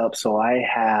build this up so I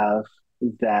have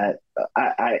that.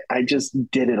 I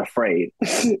just did it afraid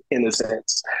in a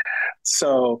sense.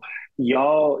 So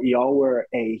y'all were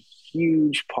a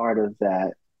huge part of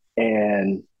that.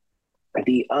 And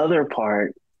the other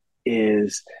part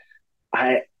is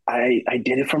I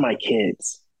did it for my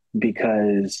kids,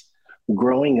 because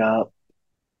growing up,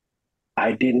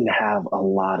 I didn't have a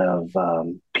lot of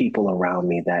people around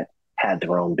me that had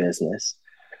their own business.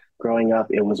 Growing up,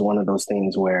 it was one of those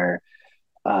things where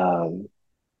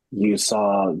you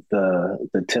saw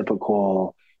the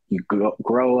typical, you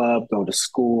grow up, go to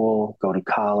school, go to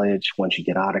college. Once you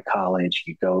get out of college,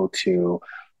 you go to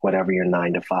whatever your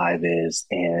 9 to 5 is,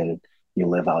 and you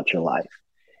live out your life.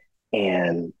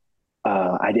 And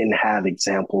I didn't have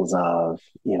examples of,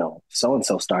 so and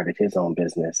so started his own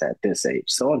business at this age.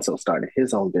 So and so started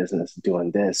his own business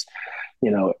doing this,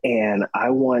 and I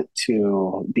want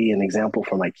to be an example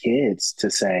for my kids to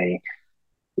say,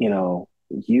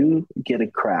 you get a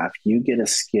craft, you get a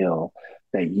skill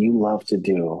that you love to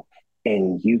do,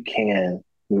 and you can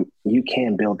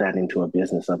build that into a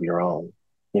business of your own.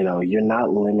 You're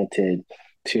not limited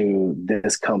to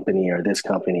this company or this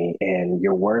company, and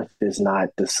your worth is not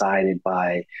decided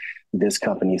by this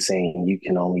company saying you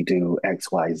can only do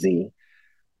X, Y, Z.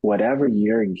 Whatever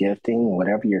you're gifting,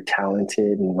 whatever you're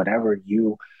talented, and whatever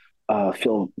you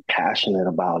feel passionate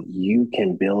about, you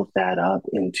can build that up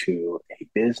into a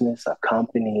business, a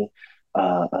company,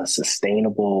 a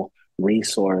sustainable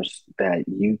resource that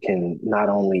you can not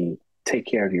only take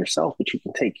care of yourself, but you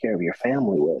can take care of your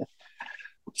family with.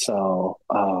 So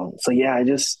yeah, I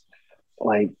just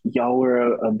like y'all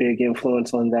were a big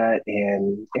influence on that,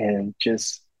 and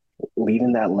just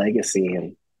leaving that legacy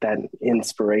and that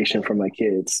inspiration for my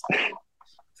kids.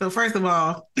 So first of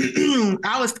all,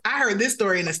 I heard this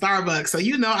story in the Starbucks, so I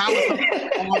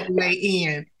was all the way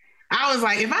in. I was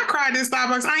like, if I cried in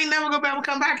Starbucks, I ain't never gonna be able to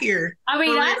come back here. I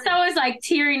mean, I was like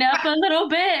tearing up a little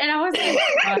bit, and I was like,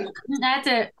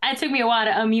 it took me a while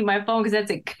to unmute my phone because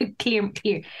that's a clear my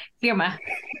throat.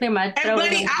 And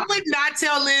buddy, I would not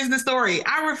tell Liz the story.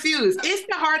 I refuse. It's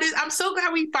the hardest. I'm so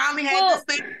glad we finally had this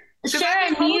thing.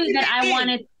 Sharon knew that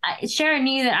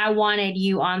I wanted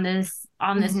you on this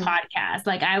podcast.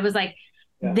 Like, I was like,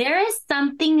 there is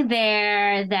something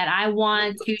there that I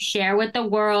want to share with the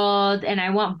world, and I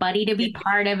want Buddy to be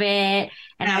part of it,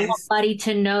 and I want Buddy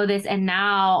to know this, and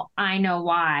now I know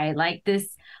why. Like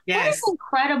this, what an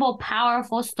incredible,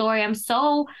 powerful story. I'm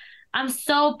so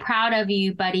proud of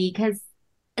you, Buddy, because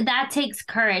that takes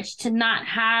courage to not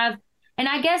have, and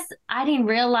I guess I didn't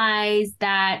realize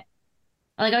that.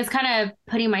 Like, I was kind of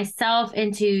putting myself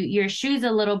into your shoes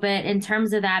a little bit in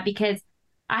terms of that, because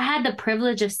I had the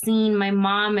privilege of seeing my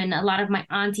mom and a lot of my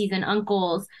aunties and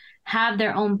uncles have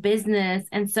their own business.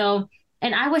 And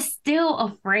I was still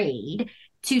afraid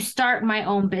to start my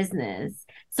own business.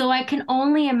 So I can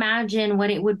only imagine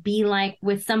what it would be like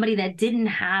with somebody that didn't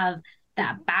have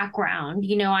that background.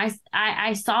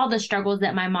 I saw the struggles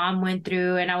that my mom went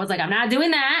through, and I was like, I'm not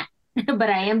doing that, but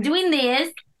I am doing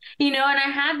this. And I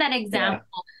had that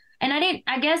example. And I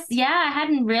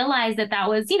hadn't realized that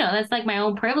was, that's like my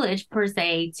own privilege per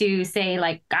se to say,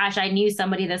 like, gosh, I knew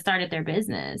somebody that started their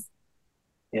business.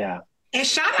 Yeah. And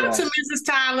shout out to Mrs.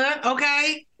 Tyler,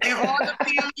 okay? And all the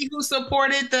family who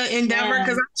supported the endeavor,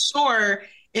 because I'm sure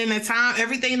in the time,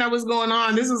 everything that was going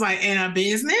on, this was like in a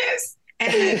business.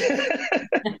 And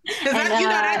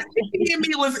that in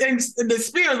me was in the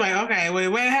spirit, like, okay, wait,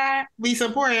 we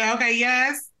support it. Okay,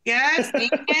 yes. Yeah,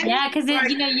 because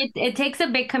it takes a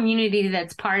big community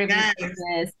that's part of your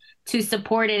business to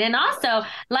support it. And also,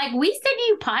 like, we send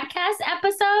you podcast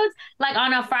episodes like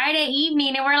on a Friday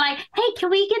evening, and we're like, hey, can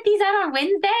we get these out on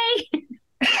Wednesday?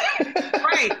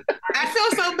 Right. I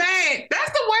feel so bad.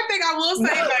 That's the one thing I will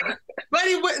say. Like,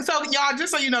 Buddy, so y'all,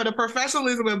 just so you know, the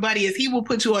professionalism with Buddy is he will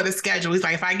put you on a schedule. He's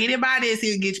like, if I get it by this,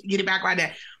 he'll get it back by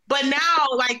that. But now,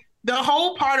 like, the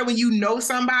whole part of when you know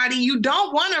somebody, you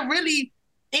don't want to really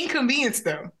inconvenience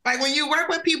them. Like, when you work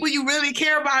with people you really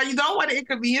care about, you don't want to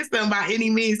inconvenience them by any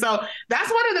means. So that's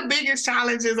one of the biggest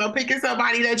challenges of picking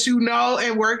somebody that you know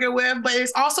and working with, but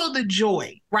it's also the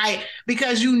joy, right?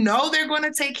 Because they're going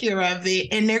to take care of it,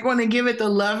 and they're going to give it the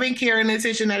love and care and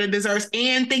attention that it deserves,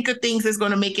 and think of things that's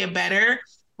going to make it better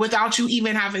without you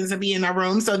even having to be in the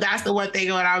room. So that's the one thing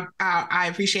that I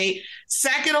appreciate.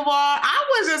 Second of all,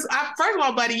 first of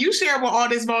all, Buddy, you shared with all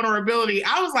this vulnerability.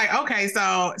 I was like, okay,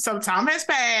 so some time has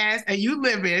passed and you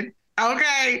living,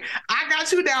 okay? I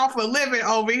got you down for living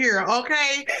over here,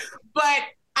 okay? But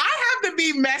I have to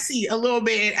be messy a little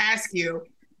bit and ask you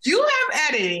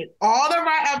have edited all the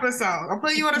right episodes. I'm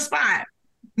putting you on the spot.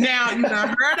 Now, you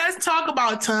heard us talk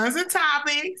about tons of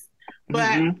topics,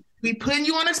 but we putting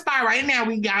you on the spot right now.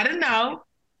 We got to know,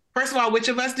 first of all, which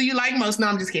of us do you like most? No,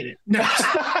 I'm just kidding. No,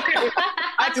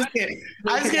 I'm just kidding.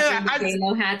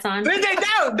 No hats on. No,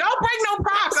 don't bring no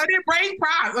props. I didn't bring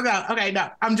props. Okay, no,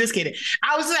 I'm just kidding.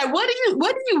 I was like, what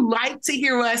do you like to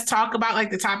hear us talk about? Like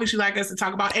the topics you like us to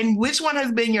talk about, and which one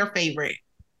has been your favorite?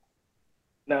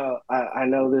 No, I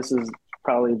know this is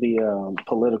probably the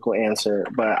political answer,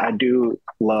 but I do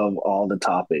love all the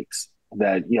topics.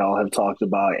 that y'all have talked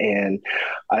about. And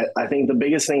I think the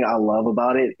biggest thing I love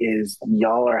about it is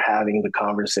y'all are having the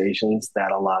conversations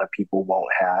that a lot of people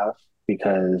won't have,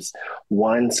 because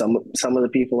one, some of the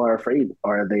people are afraid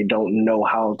or they don't know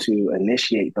how to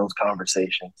initiate those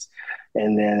conversations.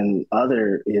 And then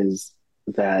other is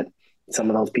that some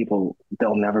of those people,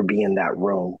 they'll never be in that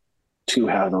room to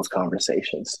have those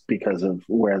conversations because of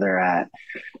where they're at.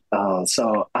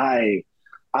 So I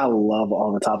love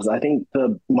all the topics. I think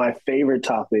my favorite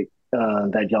topic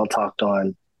that y'all talked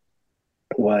on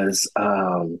was,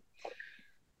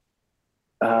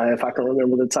 if I can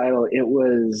remember the title, it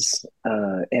was,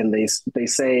 and they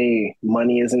say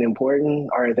money isn't important,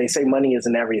 or they say money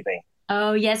isn't everything.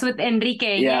 Oh, yes, with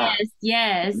Enrique. Yeah.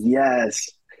 Yes.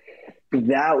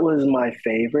 That was my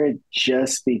favorite,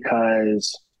 just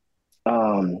because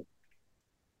my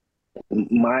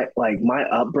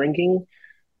upbringing,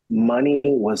 money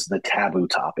was the taboo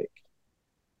topic.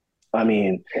 I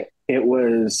mean, it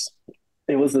was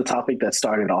the topic that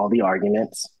started all the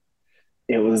arguments.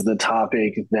 It was the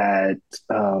topic that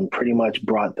pretty much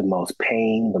brought the most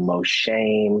pain, the most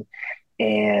shame.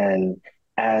 And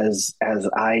as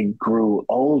I grew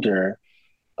older,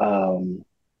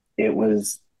 it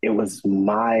was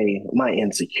my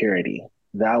insecurity.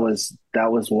 That was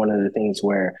one of the things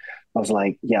where I was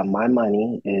like, yeah, my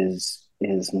money is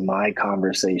my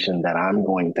conversation that I'm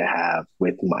going to have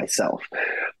with myself.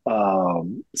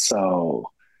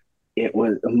 So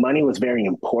money was very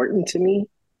important to me,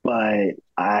 but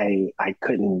I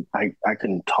couldn't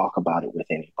talk about it with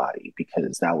anybody,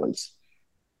 because that was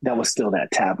still that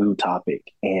taboo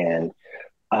topic. And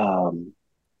I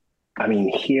mean,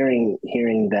 hearing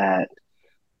that,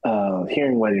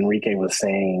 hearing what Enrique was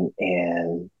saying,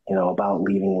 and about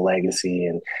leaving a legacy,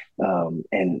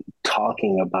 and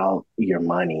talking about your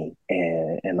money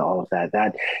and all of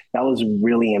that was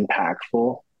really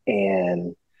impactful.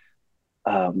 And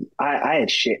I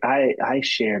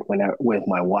shared with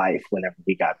my wife whenever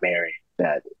we got married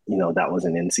that that was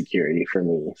an insecurity for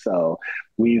me. So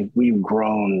we've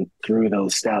grown through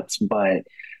those steps, but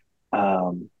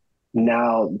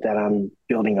now that I'm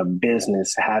building a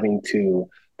business, having to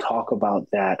talk about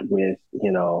that with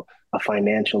a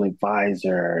financial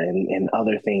advisor and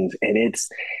other things, and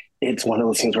it's one of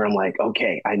those things where I'm like,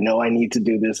 okay, I know I need to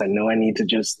do this. I know I need to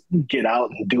just get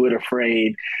out and do it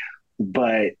afraid,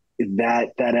 but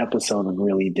that episode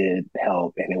really did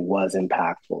help, and it was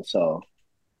impactful. So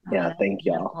yeah, thank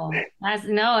y'all.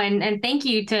 And thank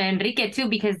you to Enrique too,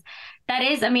 because that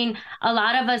is, I mean, a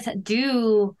lot of us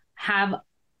do have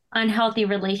unhealthy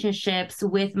relationships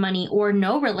with money, or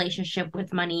no relationship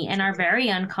with money, and are very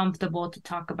uncomfortable to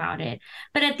talk about it.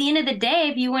 But at the end of the day,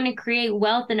 if you want to create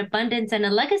wealth and abundance and a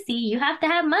legacy, you have to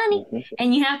have money,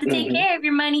 and you have to take care of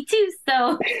your money too.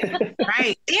 So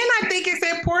right. And I think it's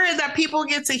important that people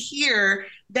get to hear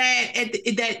that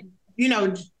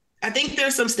I think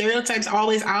there's some stereotypes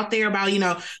always out there about,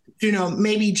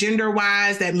 maybe gender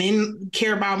wise, that men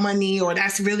care about money, or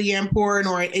that's really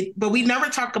important, but we never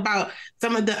talk about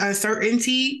some of the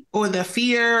uncertainty or the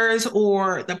fears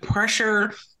or the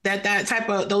pressure that type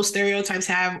of those stereotypes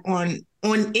have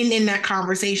in that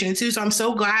conversation too. So I'm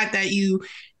so glad that you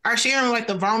are sharing like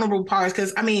the vulnerable parts,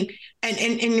 because I mean, and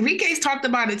Enrique's talked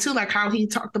about it too, like how he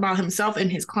talked about himself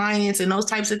and his clients and those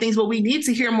types of things. But we need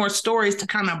to hear more stories to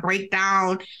kind of break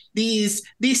down these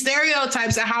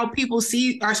stereotypes of how people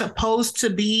are supposed to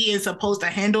be and supposed to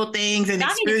handle things. And y'all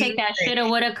need to take that shoulda,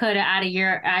 woulda, coulda out of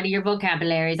your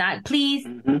vocabularies. Please,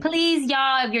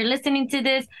 y'all, if you're listening to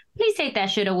this, please take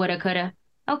that shoulda, woulda, coulda.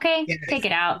 Okay, yes. Take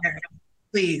it out,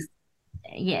 please.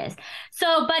 Yes.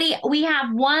 So, buddy, we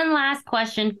have one last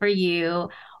question for you.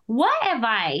 What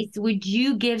advice would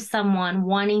you give someone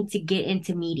wanting to get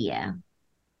into media?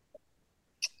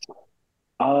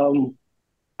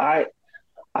 I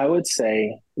would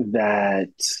say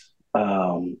that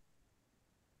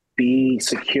be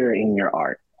secure in your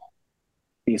art.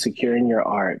 Be secure in your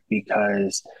art,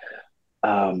 because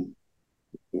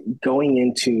going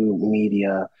into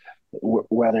media,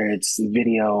 whether it's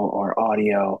video or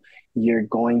audio, you're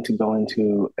going to go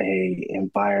into a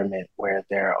environment where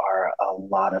there are a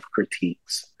lot of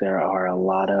critiques. There are a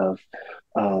lot of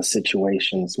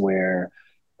situations where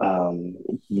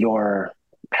your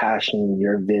passion,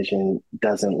 your vision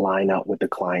doesn't line up with the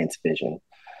client's vision.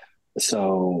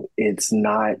 So it's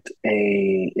not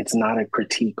a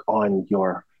critique on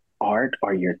your art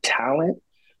or your talent,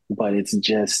 but it's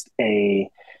just a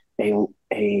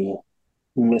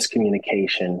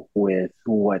miscommunication with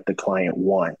what the client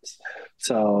wants.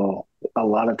 So a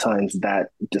lot of times that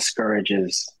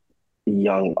discourages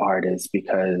young artists,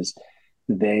 because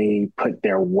they put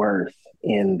their worth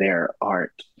in their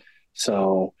art.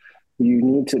 So you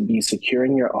need to be secure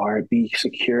in your art, be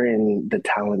secure in the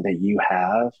talent that you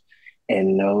have,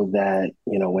 and know that,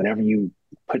 whenever you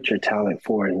put your talent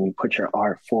forward and you put your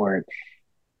art forward,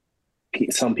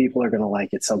 some people are going to like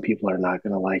it, some people are not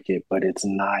going to like it, but it's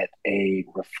not a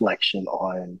reflection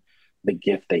on the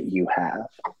gift that you have.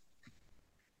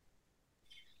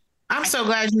 I'm so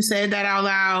glad you said that out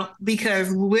loud, because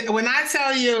when I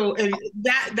tell you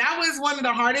that was one of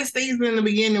the hardest things in the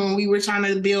beginning when we were trying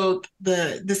to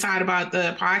decide about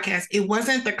the podcast. It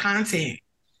wasn't the content.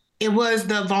 It was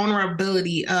the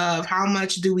vulnerability of how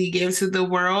much do we give to the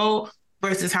world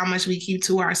versus how much we keep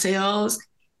to ourselves.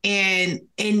 And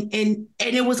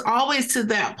it was always to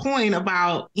that point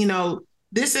about,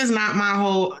 this is not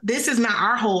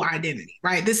our whole identity,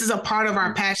 right? This is a part of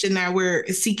our passion that we're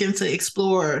seeking to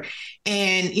explore.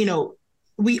 And,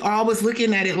 we always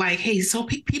looking at it like, hey, so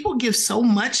people give so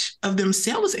much of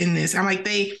themselves in this. I'm like,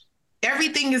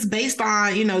 everything is based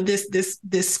on,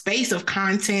 this space of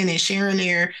content and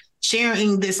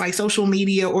sharing this like social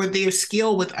media or their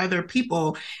skill with other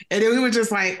people. And then we were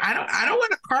just like, I don't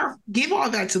want to give all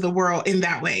that to the world in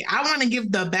that way. I want to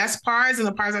give the best parts and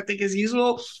the parts I think is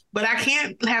useful, but I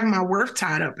can't have my worth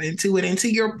tied up into it. And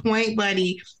to your point,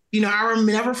 buddy, I will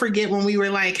never forget when we were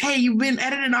like, hey, you've been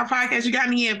editing our podcast. You got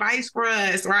any advice for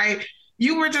us, right?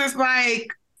 You were just like,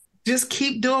 just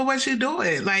keep doing what you're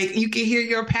doing. Like, you can hear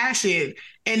your passion.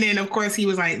 And then, of course, he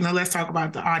was like, no, let's talk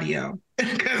about the audio.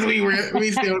 Because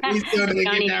we still didn't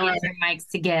get that right. Get mics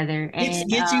together and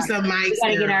get you some mics. We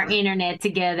gotta get our internet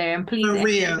together, and please for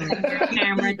real. Your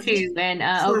camera too. And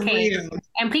okay, real.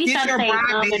 And please don't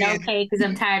say okay, because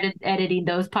I'm tired of editing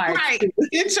those parts. Right,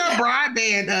 get your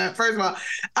broadband up first of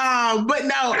all. But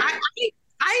no,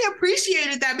 I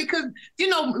appreciated that because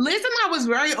Liz and I was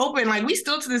very open. Like, we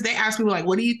still to this day ask people like,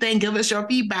 what do you think? Give us your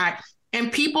feedback. And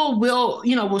people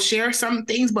will share some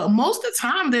things, but most of the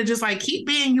time they're just like, keep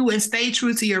being you and stay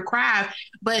true to your craft.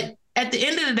 But at the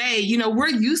end of the day, we're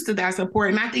used to that support.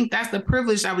 And I think that's the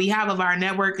privilege that we have of our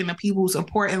network and the people who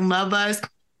support and love us,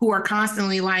 who are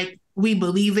constantly like, we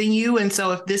believe in you. And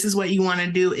so if this is what you want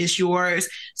to do, it's yours.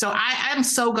 So I'm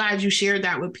so glad you shared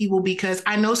that with people, because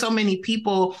I know so many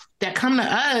people that come to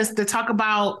us to talk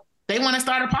about, they want to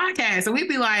start a podcast. And we'd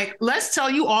be like, let's tell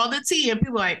you all the tea. And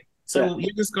people are like, so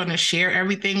you're just going to share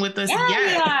everything with us?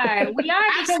 Yeah, we are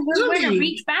because we're going to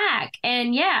reach back.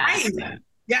 And right.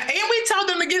 Yeah, and we told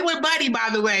them to get with Buddy, by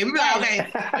the way. We were like,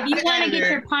 okay. If you want to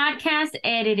get your podcast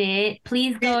edited,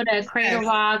 please go to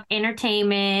CradleRock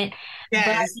Entertainment.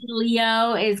 Yes. Buddy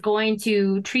Leo is going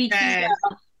to treat you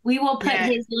well. We will put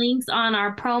his links on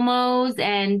our promos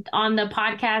and on the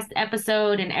podcast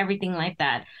episode and everything like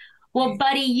that. Well,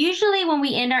 Buddy, usually when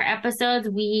we end our episodes,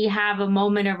 we have a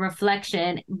moment of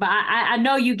reflection. But I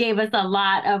know you gave us a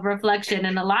lot of reflection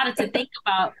and a lot to think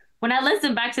about. When I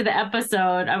listen back to the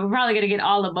episode, I'm probably going to get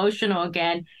all emotional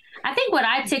again. I think what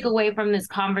I take away from this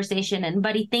conversation, and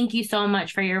Buddy, thank you so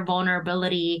much for your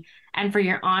vulnerability and for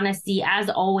your honesty as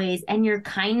always, and your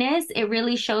kindness. It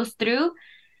really shows through.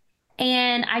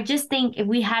 And I just think if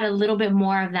we had a little bit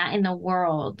more of that in the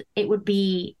world, it would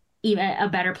be even a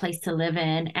better place to live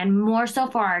in, and more so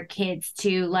for our kids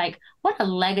too. Like, what a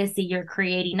legacy you're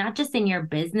creating, not just in your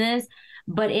business,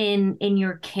 but in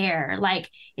your care.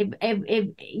 Like, if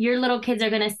your little kids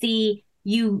are going to see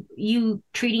you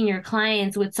treating your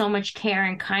clients with so much care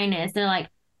and kindness, they're like,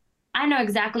 I know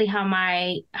exactly how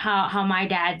my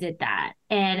dad did that,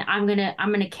 and I'm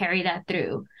gonna carry that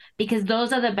through, because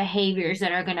those are the behaviors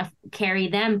that are gonna carry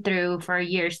them through for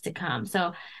years to come.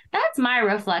 So that's my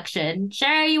reflection.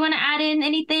 Shara, you want to add in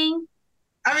anything?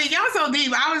 I mean, y'all so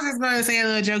deep. I was just going to say a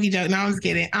little jokey joke. No, I'm just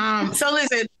kidding. So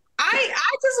listen, I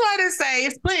just want to say,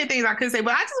 it's plenty of things I could say,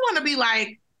 but I just want to be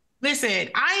like, listen,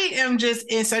 I am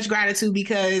just in such gratitude,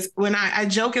 because when I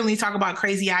jokingly talk about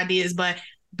crazy ideas, but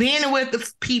being with the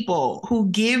people who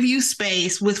give you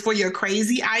space for your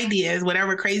crazy ideas,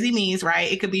 whatever crazy means,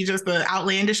 right? It could be just the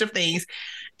outlandish of things.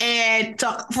 And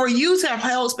for you to have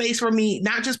held space for me,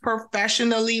 not just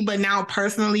professionally, but now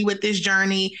personally with this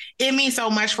journey, it means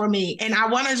so much for me. And I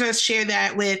want to just share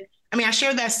that I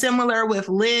share that similar with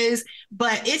Liz,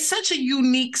 but it's such a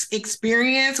unique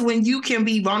experience when you can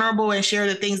be vulnerable and share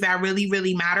the things that really,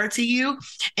 really matter to you,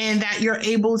 and that you're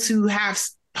able to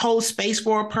hold space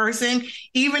for a person,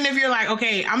 even if you're like,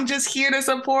 okay, I'm just here to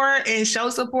support and show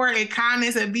support and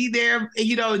kindness and be there,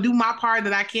 do my part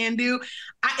that I can do.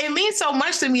 It means so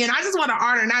much to me. And I just want to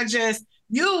honor not just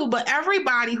you, but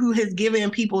everybody who has given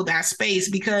people that space,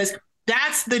 because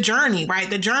that's the journey, right?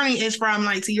 The journey is from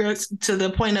like to the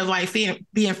point of like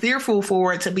being fearful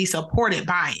for it to be supported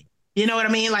by it. You know what I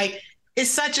mean? Like, it's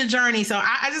such a journey. So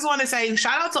I just want to say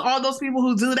shout out to all those people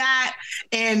who do that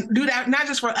and do that, not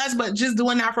just for us, but just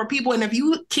doing that for people. And if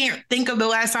you can't think of the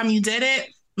last time you did it,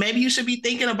 maybe you should be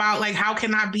thinking about like, how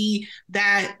can I be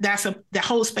the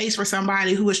whole space for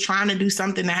somebody who is trying to do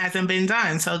something that hasn't been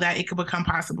done so that it could become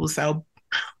possible. So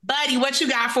Buddy, what you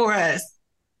got for us?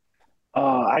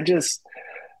 I just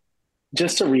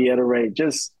to reiterate,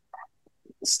 just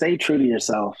stay true to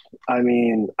yourself. I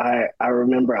mean, I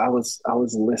remember I was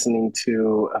listening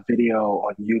to a video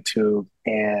on YouTube,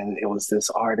 and it was this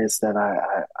artist that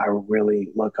I really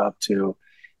look up to,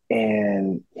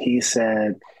 and he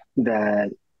said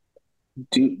that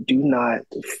do not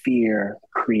fear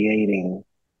creating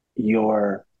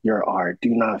your art.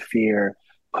 Do not fear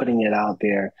putting it out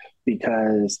there,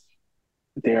 because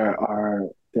there are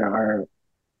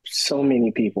so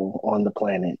many people on the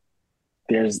planet.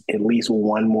 There's at least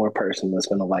one more person that's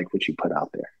going to like what you put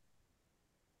out there.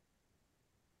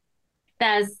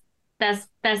 That's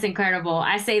incredible.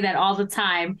 I say that all the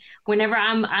time. Whenever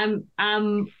I'm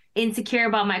insecure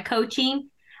about my coaching,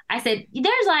 I said,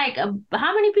 there's like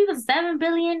how many people? 7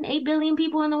 billion, 8 billion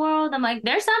people in the world. I'm like,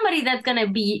 there's somebody that's going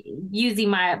to be using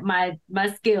my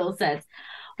skill sets.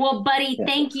 Well, Buddy,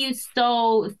 thank you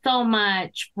so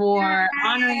much for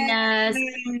honoring us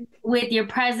with your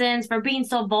presence, for being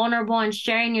so vulnerable and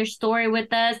sharing your story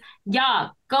with us.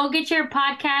 Y'all, go get your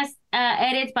podcast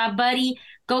edits by Buddy.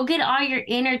 Go get all your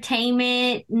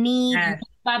entertainment needs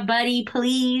by Buddy,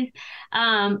 please.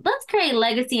 Let's create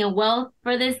legacy and wealth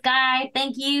for this guy.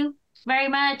 Thank you very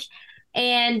much.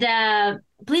 And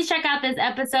please check out this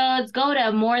episodes. Go to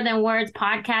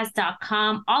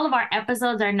morethanwordspodcast.com. All of our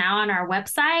episodes are now on our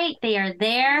website. They are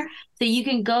there. So you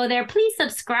can go there. Please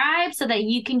subscribe so that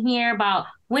you can hear about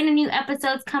when a new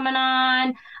episode's coming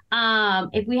on.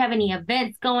 If we have any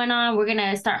events going on, we're going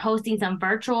to start hosting some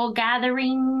virtual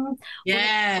gatherings.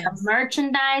 Yes.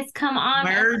 Merchandise come on.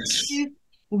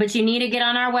 But you need to get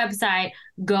on our website.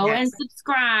 Go and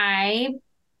subscribe.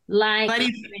 Like,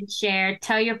 comment, and share.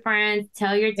 Tell your friends.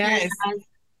 Tell your guys.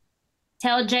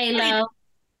 Tell J-Lo.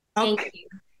 Thank you.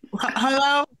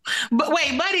 Hello? But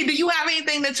wait, Buddy, do you have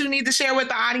anything that you need to share with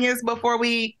the audience before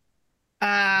we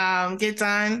get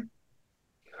done?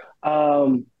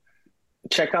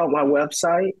 Check out my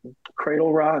website,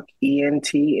 CradleRock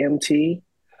ENTMT.com.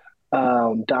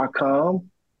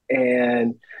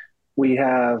 And we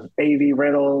have AV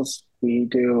rentals. We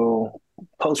do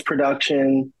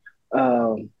post-production.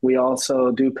 We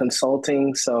also do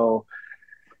consulting. So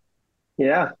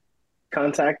yeah,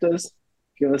 contact us,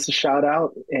 give us a shout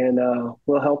out, and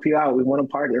we'll help you out. We want to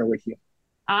partner with you.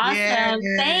 Awesome.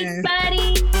 Thanks,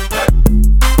 Buddy.